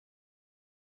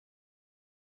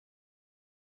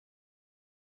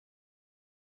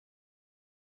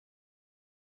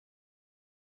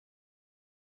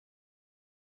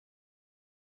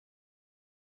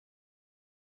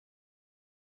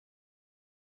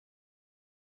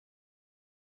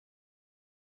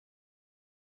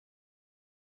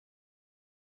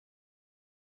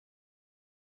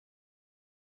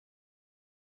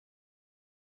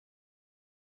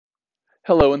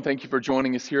Hello, and thank you for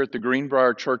joining us here at the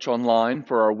Greenbrier Church Online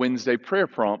for our Wednesday prayer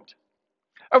prompt.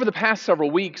 Over the past several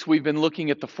weeks, we've been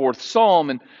looking at the fourth Psalm,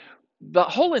 and the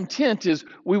whole intent is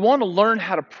we want to learn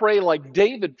how to pray like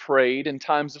David prayed in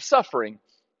times of suffering.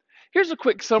 Here's a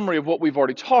quick summary of what we've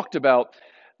already talked about.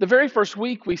 The very first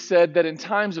week, we said that in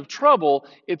times of trouble,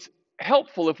 it's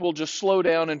helpful if we'll just slow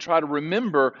down and try to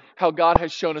remember how God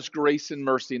has shown us grace and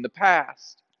mercy in the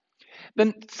past.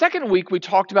 The second week, we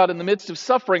talked about in the midst of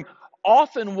suffering,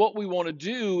 often what we want to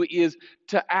do is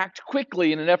to act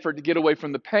quickly in an effort to get away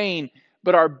from the pain.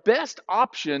 But our best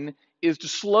option is to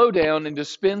slow down and to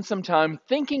spend some time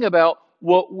thinking about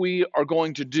what we are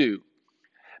going to do.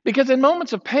 Because in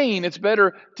moments of pain, it's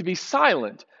better to be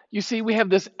silent. You see, we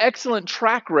have this excellent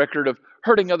track record of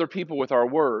hurting other people with our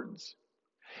words.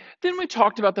 Then we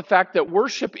talked about the fact that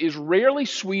worship is rarely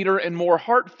sweeter and more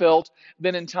heartfelt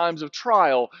than in times of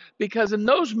trial, because in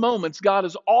those moments, God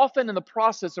is often in the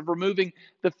process of removing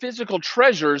the physical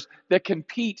treasures that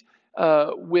compete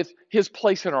with His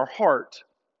place in our heart.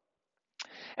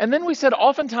 And then we said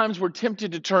oftentimes we're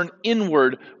tempted to turn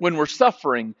inward when we're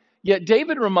suffering, yet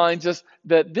David reminds us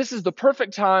that this is the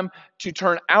perfect time to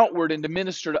turn outward and to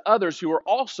minister to others who are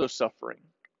also suffering.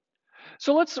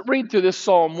 So let's read through this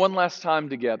psalm one last time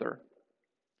together.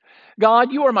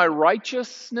 God, you are my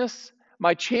righteousness,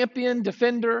 my champion,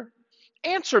 defender.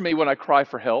 Answer me when I cry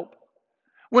for help.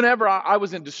 Whenever I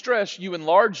was in distress, you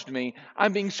enlarged me.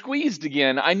 I'm being squeezed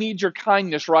again. I need your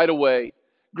kindness right away.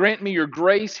 Grant me your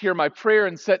grace, hear my prayer,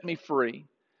 and set me free.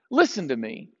 Listen to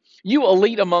me. You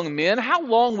elite among men, how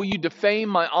long will you defame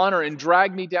my honor and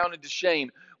drag me down into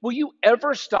shame? Will you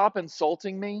ever stop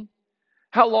insulting me?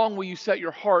 How long will you set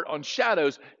your heart on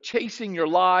shadows, chasing your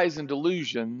lies and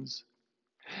delusions?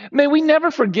 May we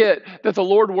never forget that the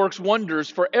Lord works wonders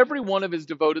for every one of his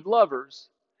devoted lovers.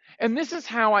 And this is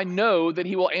how I know that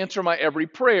he will answer my every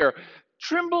prayer.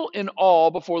 Tremble in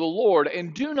awe before the Lord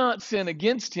and do not sin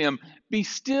against him. Be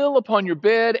still upon your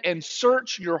bed and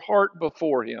search your heart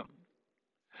before him.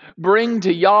 Bring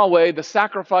to Yahweh the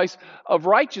sacrifice of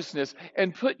righteousness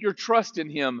and put your trust in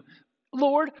him.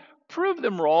 Lord, prove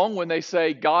them wrong when they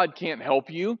say God can't help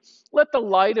you. Let the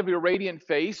light of your radiant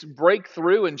face break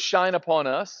through and shine upon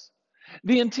us.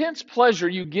 The intense pleasure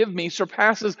you give me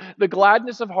surpasses the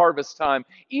gladness of harvest time,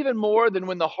 even more than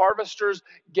when the harvesters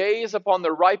gaze upon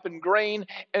the ripened grain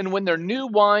and when their new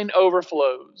wine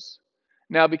overflows.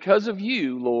 Now, because of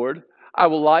you, Lord, I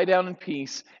will lie down in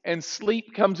peace, and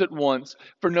sleep comes at once,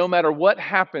 for no matter what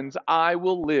happens, I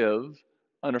will live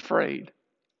unafraid.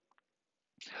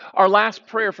 Our last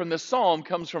prayer from this psalm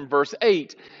comes from verse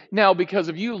 8. Now, because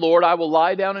of you, Lord, I will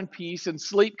lie down in peace, and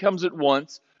sleep comes at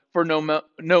once, for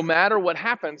no matter what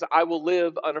happens, I will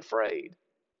live unafraid.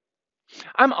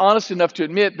 I'm honest enough to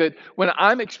admit that when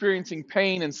I'm experiencing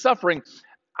pain and suffering,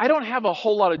 I don't have a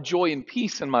whole lot of joy and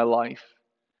peace in my life.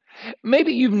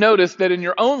 Maybe you've noticed that in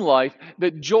your own life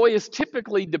that joy is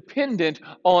typically dependent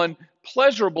on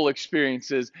pleasurable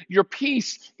experiences. Your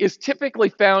peace is typically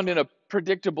found in a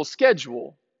predictable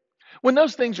schedule. When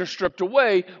those things are stripped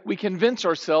away, we convince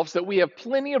ourselves that we have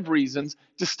plenty of reasons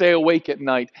to stay awake at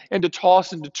night and to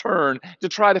toss and to turn to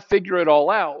try to figure it all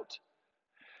out.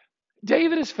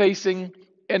 David is facing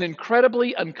an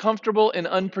incredibly uncomfortable and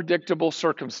unpredictable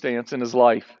circumstance in his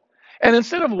life. And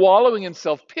instead of wallowing in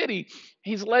self-pity,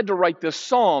 he's led to write this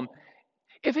psalm.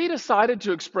 If he decided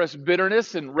to express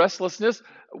bitterness and restlessness,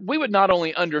 we would not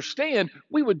only understand,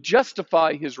 we would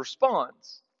justify his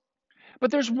response. But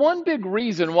there's one big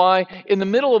reason why, in the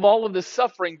middle of all of this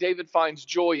suffering, David finds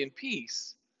joy and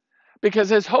peace. Because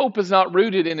his hope is not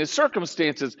rooted in his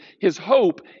circumstances, his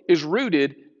hope is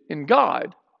rooted in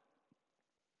God.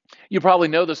 You probably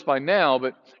know this by now,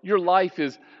 but your life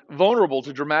is vulnerable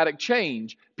to dramatic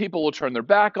change. People will turn their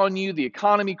back on you, the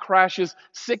economy crashes,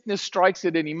 sickness strikes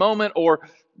at any moment, or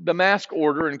the mask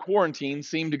order and quarantine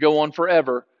seem to go on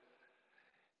forever.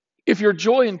 If your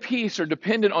joy and peace are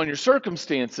dependent on your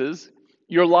circumstances,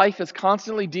 your life is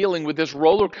constantly dealing with this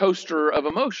roller coaster of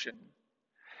emotion.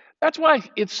 That's why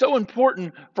it's so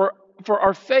important for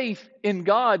our faith in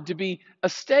God to be a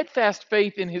steadfast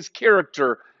faith in his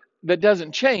character that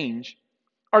doesn't change.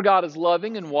 Our God is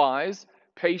loving and wise,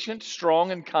 patient,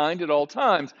 strong, and kind at all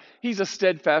times. He's a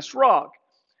steadfast rock.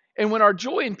 And when our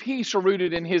joy and peace are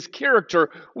rooted in his character,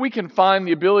 we can find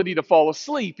the ability to fall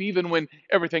asleep even when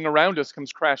everything around us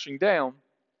comes crashing down.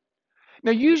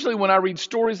 Now, usually when I read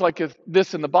stories like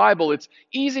this in the Bible, it's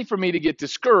easy for me to get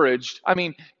discouraged. I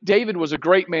mean, David was a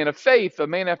great man of faith, a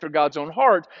man after God's own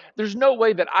heart. There's no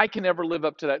way that I can ever live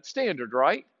up to that standard,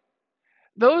 right?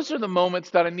 Those are the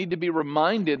moments that I need to be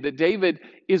reminded that David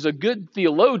is a good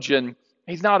theologian.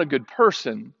 He's not a good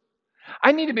person.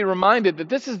 I need to be reminded that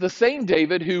this is the same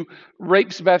David who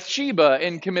rapes Bathsheba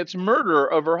and commits murder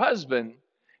of her husband.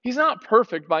 He's not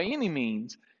perfect by any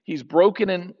means. He's broken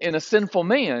and a sinful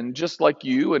man, just like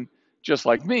you and just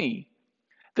like me.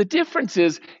 The difference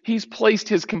is he's placed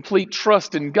his complete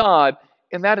trust in God,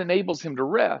 and that enables him to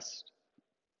rest.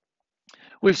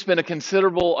 We've spent a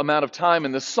considerable amount of time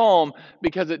in the psalm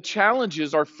because it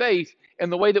challenges our faith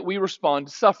and the way that we respond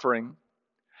to suffering.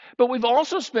 But we've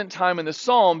also spent time in the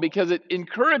psalm because it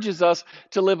encourages us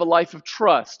to live a life of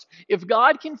trust. If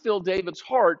God can fill David's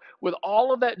heart with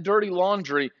all of that dirty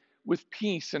laundry with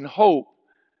peace and hope,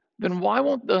 then why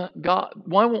won't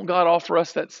God offer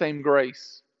us that same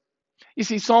grace? You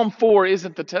see, Psalm 4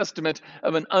 isn't the testament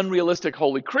of an unrealistic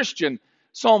holy Christian.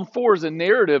 Psalm 4 is a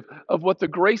narrative of what the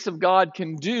grace of God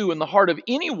can do in the heart of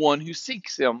anyone who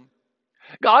seeks Him.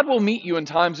 God will meet you in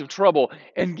times of trouble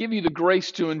and give you the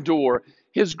grace to endure.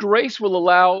 His grace will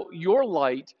allow your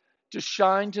light to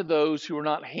shine to those who are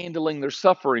not handling their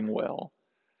suffering well.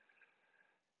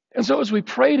 And so, as we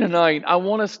pray tonight, I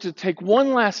want us to take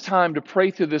one last time to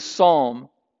pray through this psalm.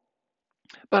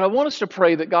 But I want us to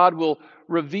pray that God will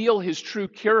reveal His true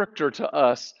character to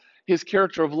us, His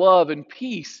character of love and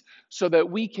peace, so that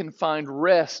we can find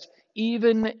rest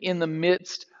even in the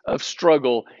midst of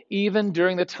struggle, even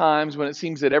during the times when it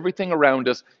seems that everything around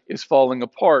us is falling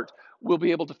apart. We'll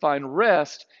be able to find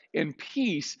rest and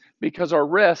peace because our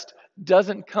rest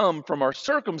doesn't come from our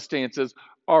circumstances.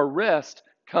 Our rest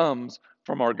comes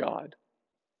from our God.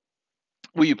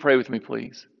 Will you pray with me,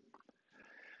 please?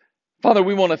 Father,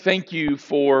 we want to thank you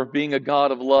for being a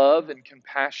God of love and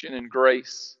compassion and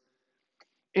grace.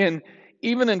 And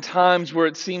even in times where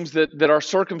it seems that our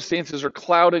circumstances are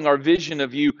clouding our vision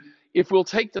of you, if we'll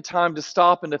take the time to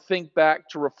stop and to think back,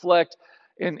 to reflect,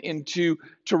 and to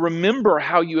remember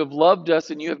how you have loved us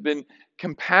and you have been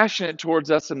compassionate towards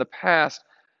us in the past,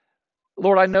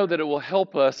 Lord, I know that it will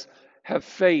help us have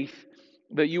faith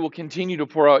that you will continue to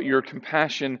pour out your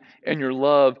compassion and your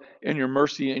love and your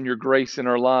mercy and your grace in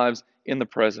our lives in the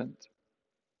present.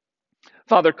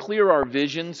 Father, clear our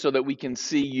vision so that we can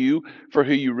see you for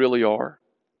who you really are.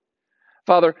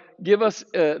 Father, give us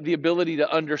the ability to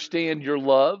understand your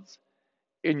love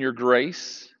and your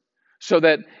grace so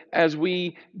that as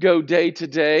we go day to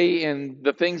day and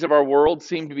the things of our world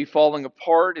seem to be falling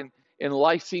apart and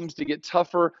life seems to get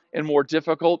tougher and more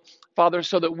difficult, Father,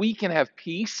 so that we can have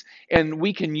peace and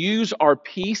we can use our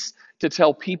peace to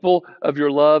tell people of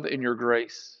your love and your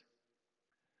grace.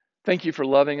 Thank you for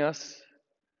loving us.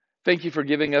 Thank you for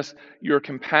giving us your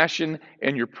compassion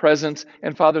and your presence.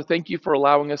 And Father, thank you for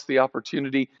allowing us the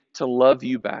opportunity to love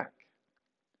you back.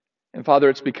 And Father,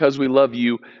 it's because we love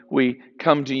you, we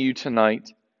come to you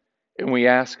tonight and we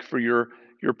ask for your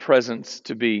presence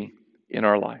to be in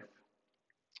our life.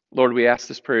 Lord, we ask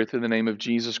this prayer through the name of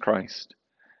Jesus Christ.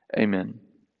 Amen.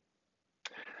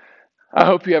 I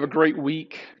hope you have a great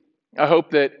week. I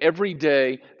hope that every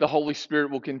day the Holy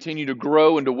Spirit will continue to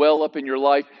grow and to well up in your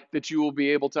life, that you will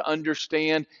be able to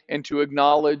understand and to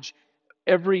acknowledge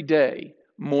every day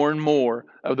more and more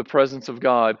of the presence of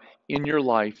God in your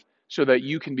life so that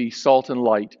you can be salt and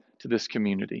light to this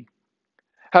community.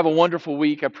 Have a wonderful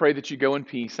week. I pray that you go in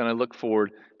peace, and I look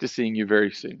forward to seeing you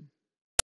very soon.